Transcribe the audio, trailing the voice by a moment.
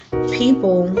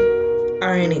People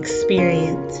are an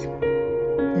experience,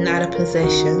 not a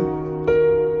possession.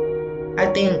 I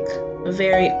think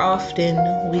very often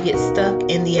we get stuck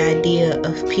in the idea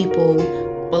of people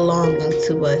belonging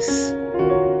to us.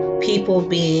 People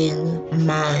being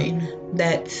mine.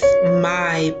 That's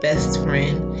my best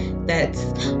friend. That's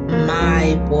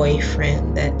my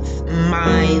boyfriend. That's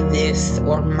my this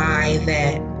or my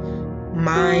that.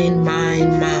 Mine,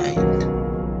 mine, mine.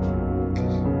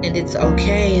 And it's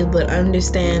okay, but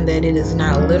understand that it is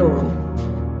not literal.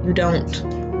 You don't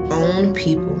own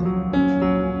people.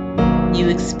 You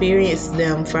experience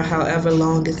them for however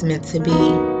long it's meant to be.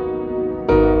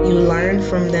 You learn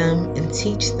from them and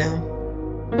teach them.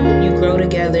 You grow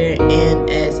together and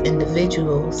as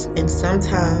individuals, and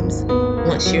sometimes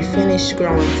once you're finished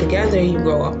growing together, you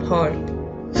grow apart.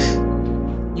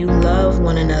 You love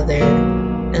one another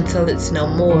until it's no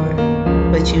more,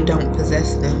 but you don't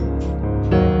possess them.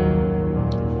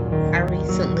 I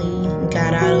recently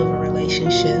got out of a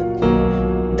relationship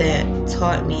that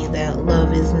taught me that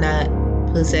love is not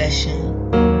possession.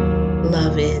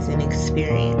 Love is an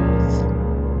experience.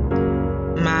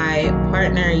 My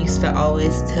partner used to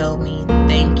always tell me,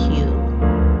 thank you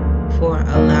for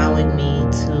allowing me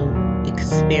to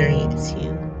experience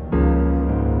you.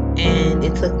 And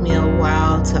it took me a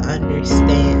while to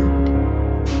understand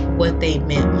what they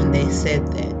meant when they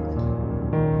said that.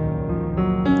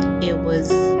 It was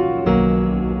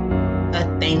a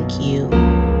thank you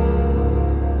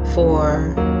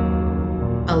for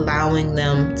allowing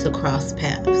them to cross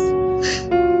paths.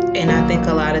 And I think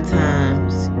a lot of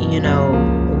times,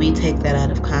 we take that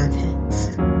out of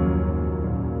context.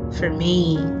 For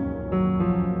me,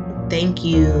 thank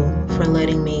you for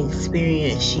letting me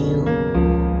experience you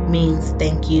means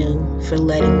thank you for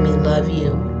letting me love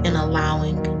you and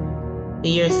allowing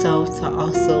yourself to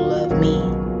also love me,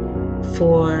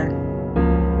 for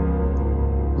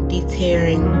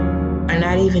deterring, or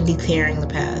not even deterring the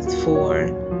past,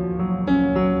 for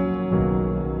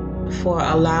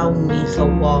allowing me to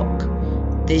walk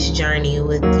this journey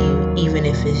with you, even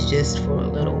if it's just for a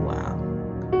little while.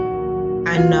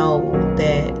 I know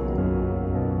that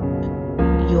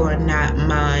you are not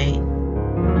mine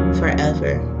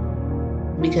forever,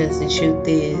 because the truth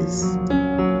is,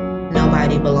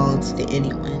 nobody belongs to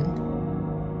anyone.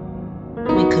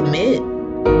 We commit,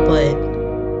 but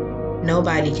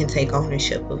nobody can take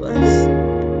ownership of us.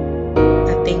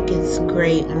 I think it's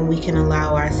great when we can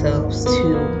allow ourselves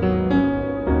to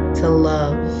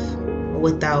love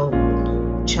without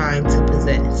trying to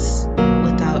possess,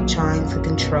 without trying to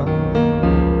control,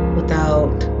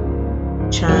 without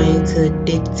trying to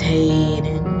dictate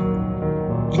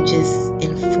and just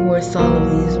enforce all of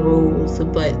these rules,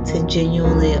 but to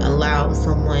genuinely allow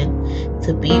someone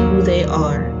to be who they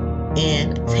are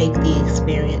and take the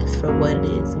experience for what it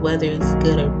is, whether it's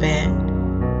good or bad.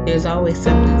 There's always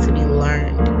something to be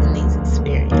learned in these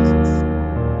experiences.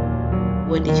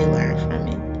 What did you learn from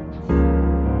it?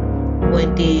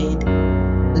 What did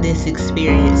this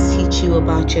experience teach you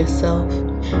about yourself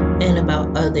and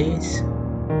about others?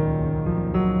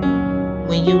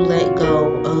 When you let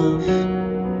go of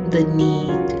the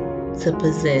need to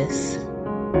possess,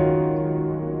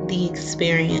 the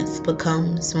experience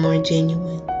becomes more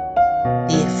genuine.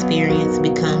 The experience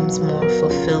becomes more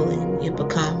fulfilling. It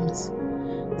becomes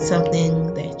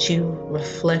something that you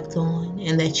reflect on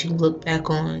and that you look back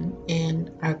on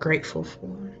and are grateful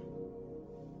for.